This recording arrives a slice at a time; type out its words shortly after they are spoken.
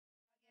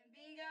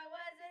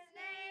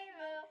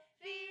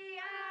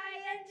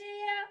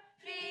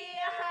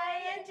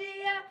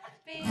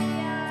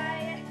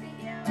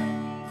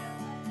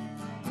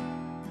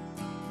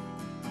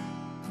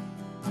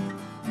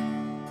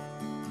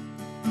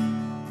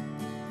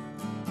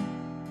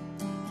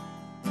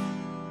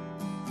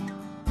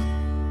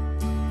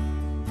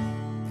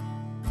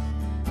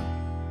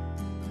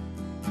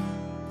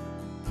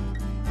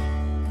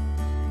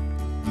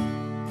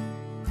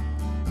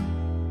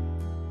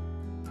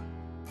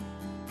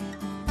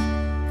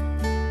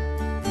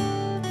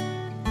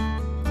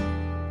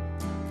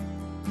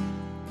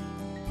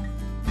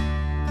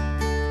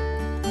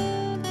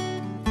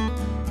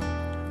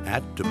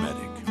At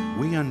Dometic,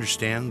 we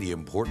understand the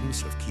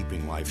importance of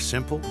keeping life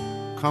simple,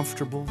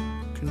 comfortable,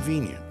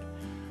 convenient.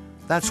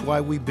 That's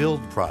why we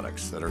build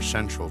products that are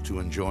central to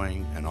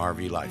enjoying an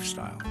RV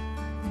lifestyle.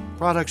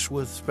 Products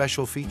with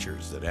special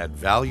features that add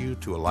value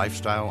to a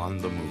lifestyle on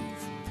the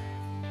move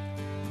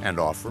and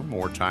offer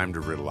more time to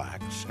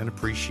relax and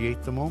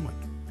appreciate the moment.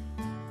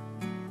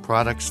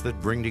 Products that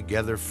bring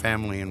together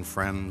family and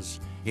friends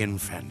in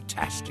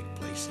fantastic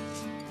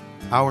places.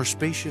 Our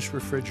spacious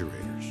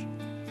refrigerators,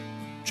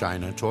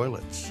 China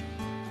toilets,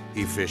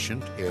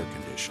 efficient air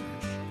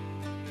conditioners,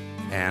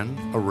 and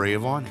array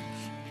of awnings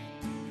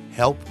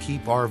help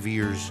keep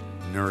RVers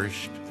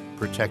nourished,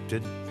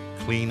 protected,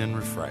 clean and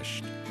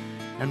refreshed,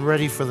 and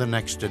ready for the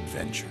next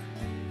adventure.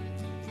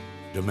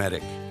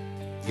 Dometic,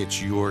 it's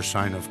your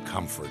sign of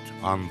comfort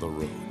on the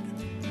road.